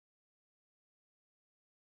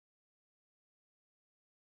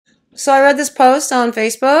So I read this post on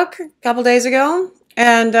Facebook a couple days ago,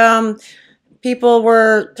 and people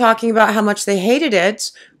were talking about how much they hated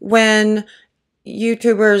it when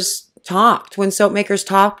YouTubers talked, when soap makers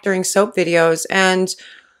talked during soap videos. And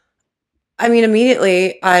I mean,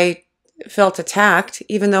 immediately I felt attacked,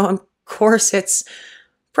 even though, of course, it's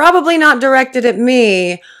probably not directed at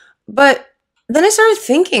me. But then I started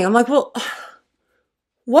thinking, I'm like, well,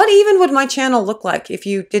 what even would my channel look like if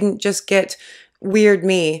you didn't just get weird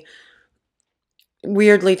me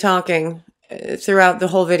weirdly talking throughout the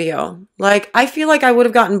whole video? Like, I feel like I would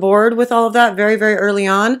have gotten bored with all of that very, very early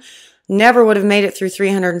on. Never would have made it through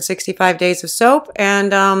 365 days of soap,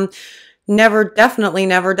 and definitely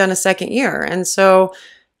never done a second year. And so,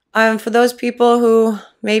 for those people who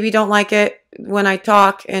maybe don't like it when I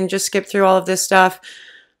talk and just skip through all of this stuff,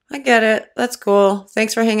 I get it. That's cool.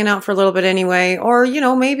 Thanks for hanging out for a little bit anyway. Or,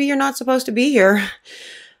 maybe you're not supposed to be here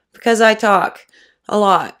because I talk a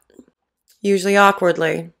lot, usually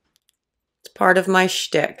awkwardly. It's part of my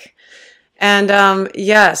shtick. And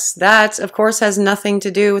yes, that, of course, has nothing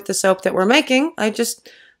to do with the soap that we're making. I just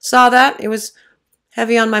saw that. It was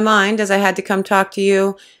heavy on my mind as I had to come talk to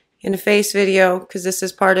you in a face video because this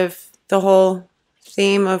is part of the whole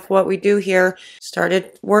theme of what we do here.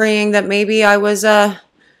 Started worrying that maybe I was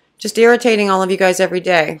just irritating all of you guys every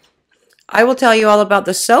day. I will tell you all about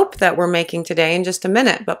the soap that we're making today in just a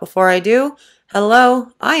minute, but before I do, hello,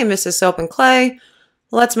 I am Mrs. Soap and Clay.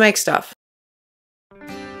 Let's make stuff.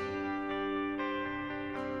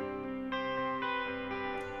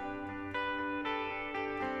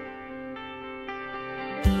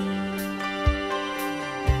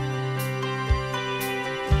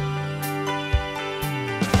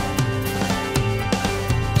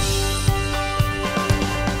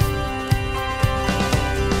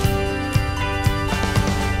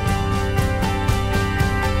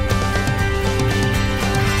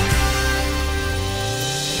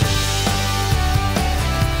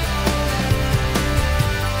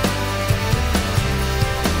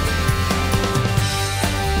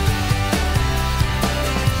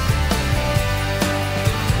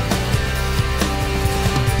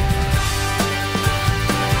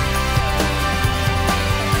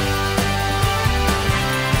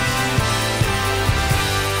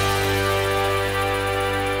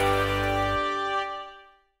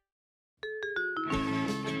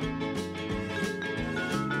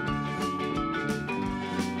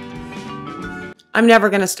 I'm never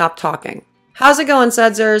going to stop talking. How's it going,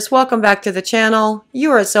 Sudsers? Welcome back to the channel.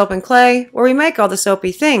 You are at Soap and Clay, where we make all the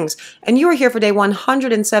soapy things. And you are here for day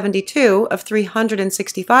 172 of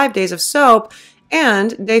 365 days of soap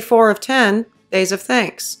and day 4 of 10 days of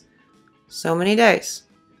thanks. So many days.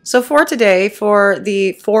 So for today, for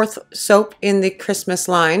the 4th soap in the Christmas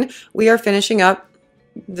line, we are finishing up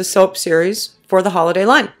the soap series for the holiday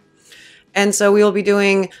line. And so we will be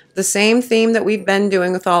doing the same theme that we've been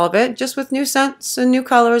doing with all of it, just with new scents and new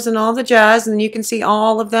colors and all the jazz. And you can see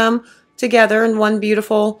all of them together in one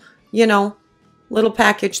beautiful, little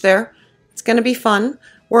package there. It's going to be fun.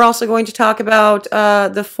 We're also going to talk about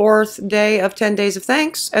the 4th day of 10 days of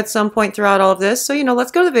thanks at some point throughout all of this. So,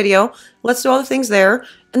 let's go to the video. Let's do all the things there.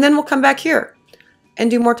 And then we'll come back here and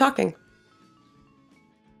do more talking.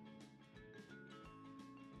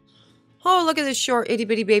 Oh, look at this short itty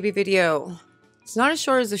bitty baby video. It's not as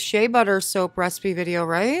short as the shea butter soap recipe video,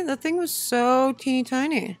 right? That thing was so teeny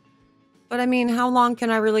tiny. But I mean, how long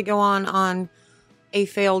can I really go on a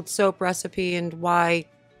failed soap recipe and why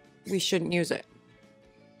we shouldn't use it?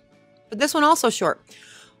 But this one also short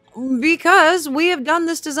because we have done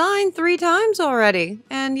this design 3 times already.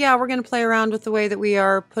 And yeah, we're going to play around with the way that we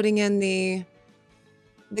are putting in the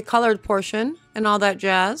colored portion and all that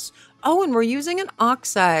jazz. Oh, and we're using an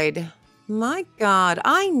oxide. My God,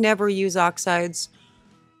 I never use oxides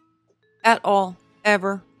at all,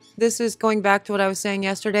 ever. This is going back to what I was saying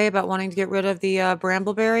yesterday about wanting to get rid of the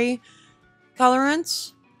brambleberry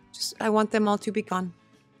colorants. I want them all to be gone.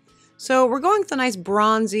 So we're going with a nice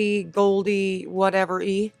bronzy, goldy,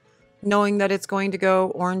 whatever-y, knowing that it's going to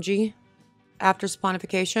go orangey after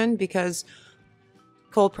saponification because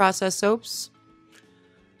cold processed soaps.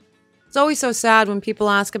 It's always so sad when people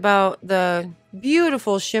ask about the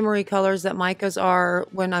beautiful shimmery colors that micas are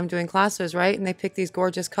when I'm doing classes, right? And they pick these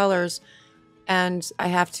gorgeous colors, and I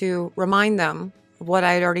have to remind them of what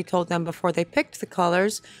I had already told them before they picked the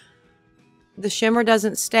colors. The shimmer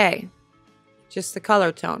doesn't stay, just the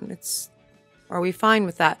color tone. Are we fine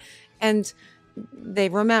with that? And they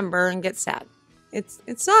remember and get sad.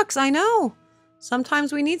 It sucks, I know.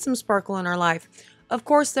 Sometimes we need some sparkle in our life. Of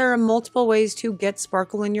course, there are multiple ways to get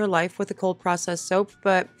sparkle in your life with a cold processed soap,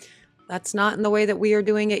 but that's not in the way that we are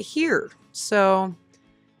doing it here. So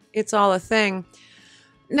It's all a thing.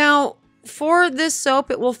 Now, for this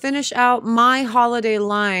soap, it will finish out my holiday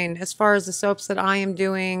line as far as the soaps that I am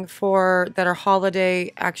doing for that are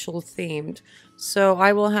holiday actual themed. So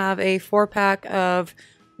I will have a 4-pack of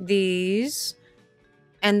these,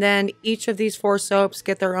 and then each of these 4 soaps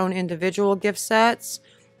get their own individual gift sets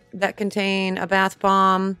that contain a bath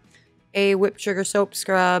bomb, a whipped sugar soap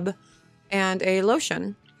scrub, and a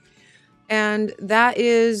lotion. And that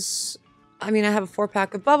is, I mean, I have a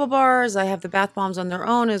 4-pack of bubble bars. I have the bath bombs on their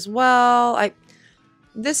own as well.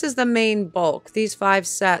 This is the main bulk. These 5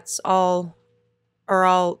 sets are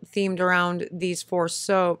all themed around these 4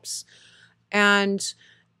 soaps. And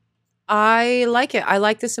I like it. I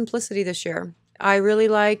like the simplicity this year. I really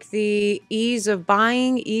like the ease of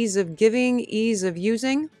buying, ease of giving, ease of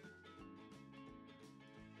using.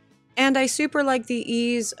 And I super like the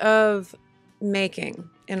ease of making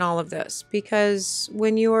in all of this, because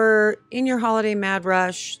when you're in your holiday mad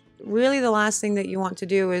rush, really the last thing that you want to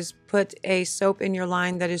do is put a soap in your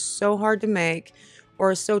line that is so hard to make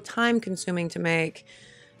or so time consuming to make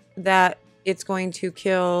that it's going to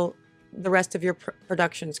kill the rest of your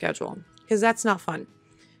production schedule, because that's not fun.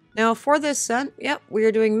 Now for this scent, yep, we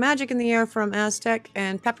are doing Magic in the Air from Aztec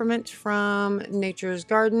and Peppermint from Nature's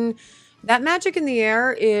Garden. That Magic in the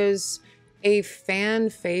Air is a fan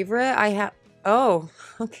favorite. Oh,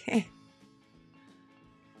 okay.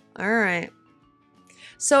 All right.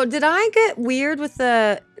 So did I get weird with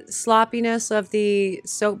the sloppiness of the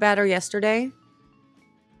soap batter yesterday?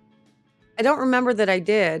 I don't remember that I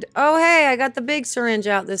did. Oh, hey, I got the big syringe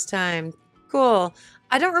out this time. Cool.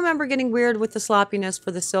 I don't remember getting weird with the sloppiness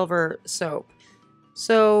for the silver soap.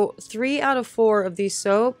 So 3 out of 4 of these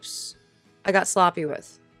soaps I got sloppy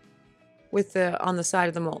with on the side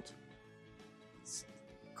of the mold.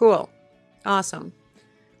 Cool. Awesome.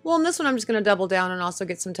 Well, in this one, I'm just going to double down and also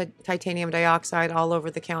get some titanium dioxide all over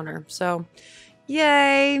the counter. So,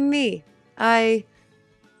 yay me. I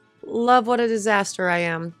love what a disaster I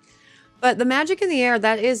am. But the Magic in the Air,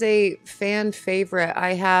 that is a fan favorite.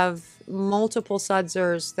 I have multiple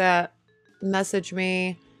sudsers that message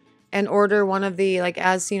me and order one of the, like,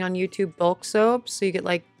 as seen on YouTube, bulk soaps. So you get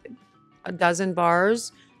like a dozen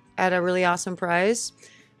bars at a really awesome price.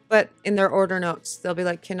 But in their order notes, they'll be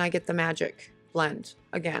like, can I get the Magic blend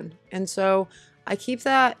again? And so I keep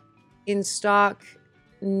that in stock,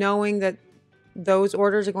 knowing that those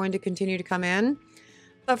orders are going to continue to come in.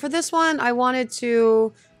 But for this one, I wanted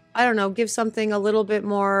to, I don't know, give something a little bit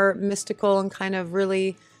more mystical and kind of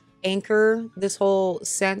really anchor this whole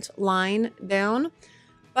scent line down.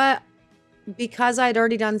 But because I'd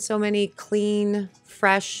already done so many clean,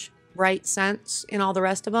 fresh, bright scents in all the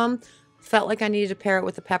rest of them, felt like I needed to pair it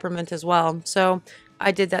with the peppermint as well. So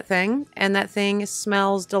I did that thing, and that thing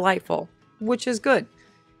smells delightful, which is good.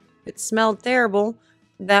 If it smelled terrible,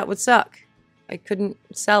 that would suck. I couldn't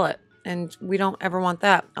sell it, and we don't ever want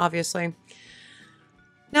that, obviously.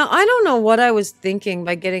 Now, I don't know what I was thinking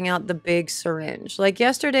by getting out the big syringe. Like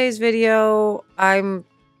yesterday's video, I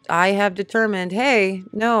have determined, hey,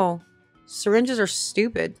 no, syringes are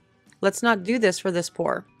stupid. Let's not do this for this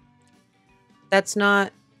pour. That's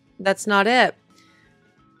not it.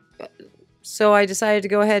 So I decided to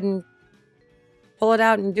go ahead and pull it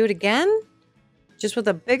out and do it again, just with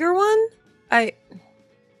a bigger one.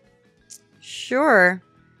 Sure,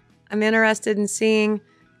 I'm interested in seeing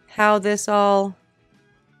how this all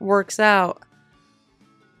works out.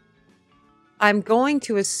 I'm going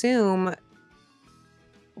to assume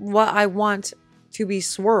what I want to be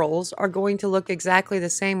swirls are going to look exactly the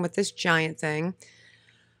same with this giant thing.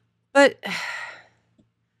 But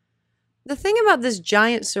the thing about this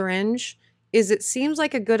giant syringe is it seems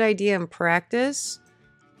like a good idea in practice,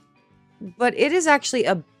 but it is actually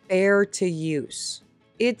a bear to use.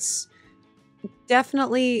 It's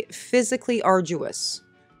definitely physically arduous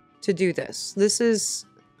to do this. This is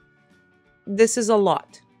a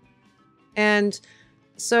lot. And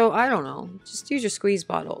so, I don't know, just use your squeeze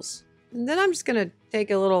bottles. And then I'm just going to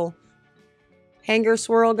take a little hanger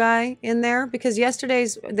swirl guy in there, because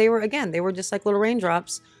yesterday's, they were just like little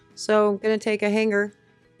raindrops. So I'm going to take a hanger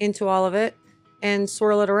into all of it and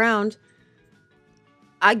swirl it around.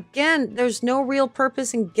 Again, there's no real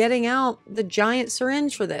purpose in getting out the giant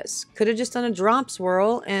syringe for this. Could have just done a drop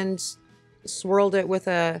swirl and swirled it with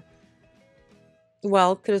could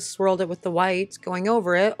have swirled it with the white going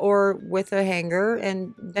over it, or with a hanger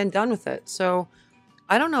and then done with it. So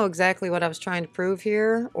I don't know exactly what I was trying to prove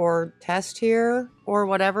here or test here or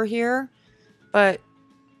whatever here, but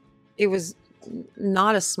it was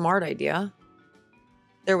not a smart idea.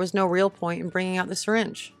 There was no real point in bringing out the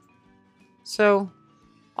syringe. So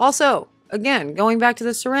also, again, going back to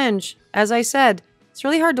the syringe, as I said, It's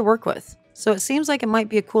really hard to work with. So it seems like it might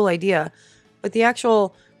be a cool idea, but the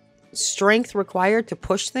actual strength required to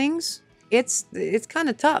push things, it's kind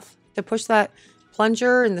of tough to push that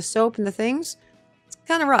plunger and the soap and the things. It's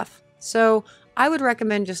kind of rough. So I would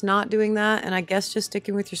recommend just not doing that, and I guess just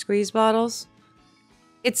sticking with your squeeze bottles.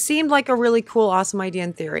 It seemed like a really cool, awesome idea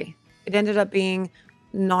in theory. It ended up being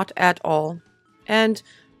not at all. And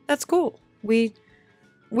that's cool. We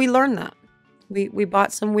learned that. We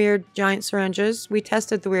bought some weird giant syringes. We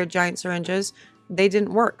tested the weird giant syringes. They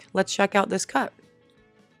didn't work. Let's check out this cut.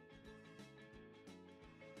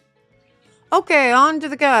 Okay, on to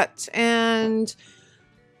the cut. And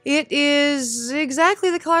it is exactly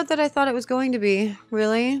the color that I thought it was going to be.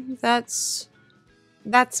 Really? That's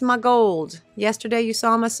my gold. Yesterday you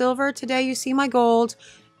saw my silver. Today you see my gold.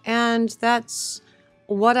 And that's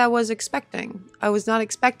what I was expecting. I was not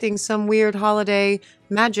expecting some weird holiday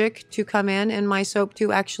magic to come in and my soap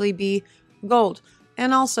to actually be gold.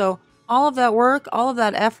 And also, all of that work, all of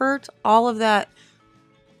that effort, all of that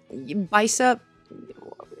bicep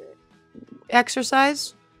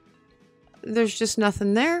exercise, there's just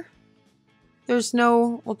nothing there. There's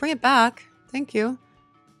no, well, bring it back. Thank you.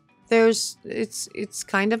 It's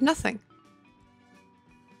kind of nothing.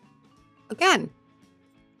 Again,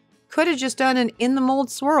 could have just done an in the mold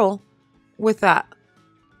swirl with that.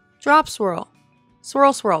 Drop swirl.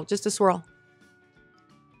 Swirl, swirl. Just a swirl.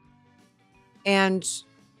 And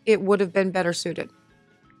it would have been better suited.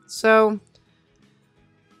 So,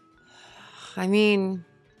 I mean,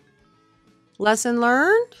 lesson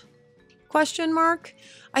learned? Question mark.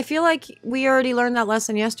 I feel like we already learned that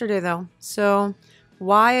lesson yesterday, though. So,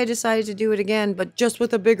 why I decided to do it again, but just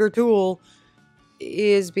with a bigger tool,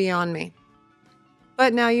 is beyond me.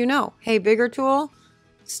 But now you know, hey, bigger tool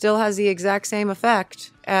still has the exact same effect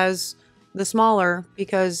as the smaller,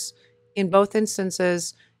 because in both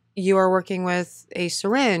instances, you are working with a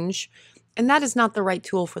syringe, and that is not the right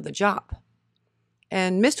tool for the job.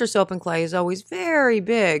 And Mr. Soap and Clay is always very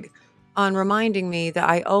big on reminding me that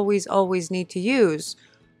I always need to use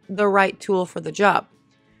the right tool for the job.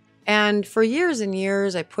 And for years and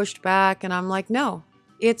years, I pushed back, and I'm like, no,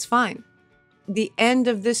 it's fine. The end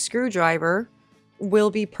of this screwdriver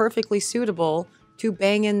will be perfectly suitable to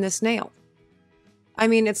bang in this nail. I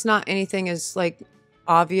mean, it's not anything as like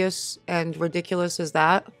obvious and ridiculous as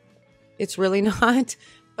that. It's really not.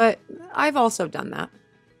 But I've also done that.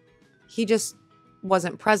 He just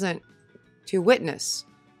wasn't present to witness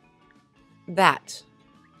that.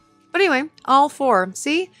 But anyway, all four.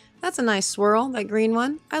 See? That's a nice swirl, that green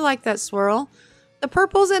one. I like that swirl. The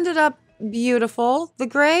purples ended up beautiful. The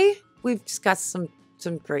gray, we've just got some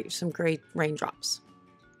great raindrops,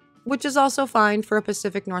 which is also fine for a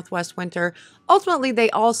Pacific Northwest winter. Ultimately,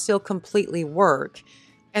 they all still completely work,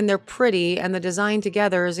 and they're pretty, and the design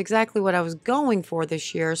together is exactly what I was going for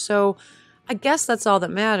this year. So I guess that's all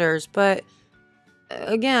that matters. But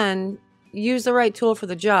again, use the right tool for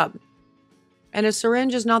the job. And a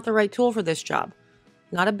syringe is not the right tool for this job.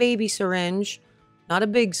 Not a baby syringe, not a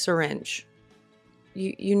big syringe.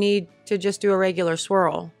 You need to just do a regular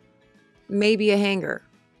swirl. Maybe a hanger,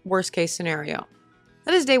 worst case scenario.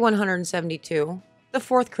 That is day 172, the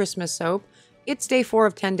fourth Christmas soap. It's day 4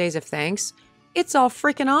 of 10 days of thanks. It's all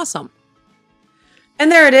freaking awesome.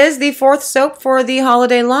 And there it is, the fourth soap for the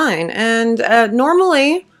holiday line. And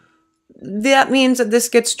normally, that means that this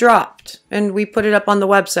gets dropped and we put it up on the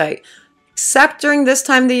website. Except during this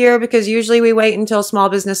time of the year, because usually we wait until Small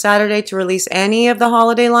Business Saturday to release any of the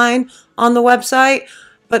holiday line on the website.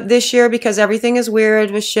 But this year, because everything is weird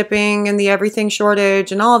with shipping and the everything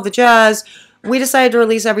shortage and all of the jazz, we decided to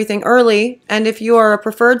release everything early. And if you are a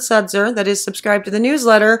preferred Sudser that is subscribed to the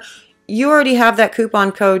newsletter, you already have that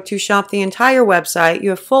coupon code to shop the entire website. You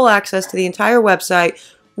have full access to the entire website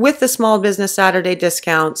with the Small Business Saturday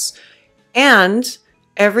discounts. And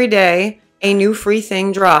every day, a new free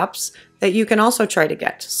thing drops that you can also try to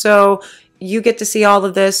get. So you get to see all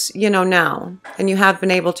of this, you know, now, and you have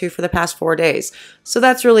been able to for the past 4 days. So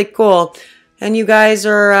that's really cool. And you guys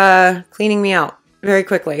are cleaning me out very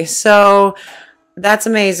quickly. So that's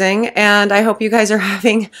amazing. And I hope you guys are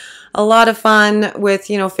having a lot of fun with,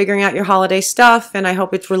 you know, figuring out your holiday stuff. And I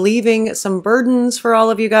hope it's relieving some burdens for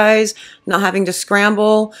all of you guys, not having to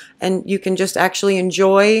scramble, and you can just actually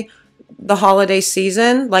enjoy the holiday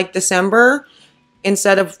season like December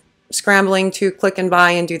instead of scrambling to click and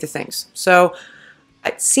buy and do the things. So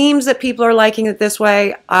it seems that people are liking it this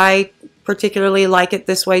way. I particularly like it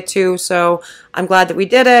this way too. So I'm glad that we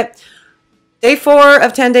did it. Day 4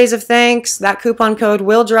 of 10 days of thanks. That coupon code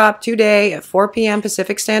will drop today at 4 p.m.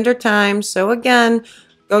 Pacific Standard Time. So again,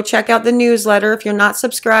 Go check out the newsletter. If you're not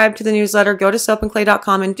subscribed to the newsletter, go to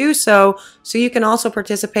soapandclay.com and do so you can also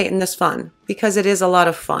participate in this fun, because it is a lot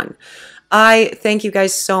of fun. I thank you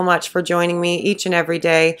guys so much for joining me each and every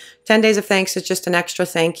day. 10 Days of Thanks is just an extra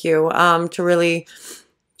thank you to really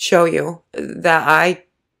show you that I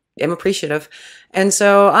am appreciative. And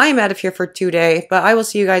so I am out of here for today, but I will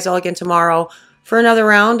see you guys all again tomorrow for another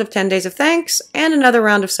round of 10 Days of Thanks and another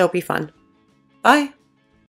round of soapy fun. Bye.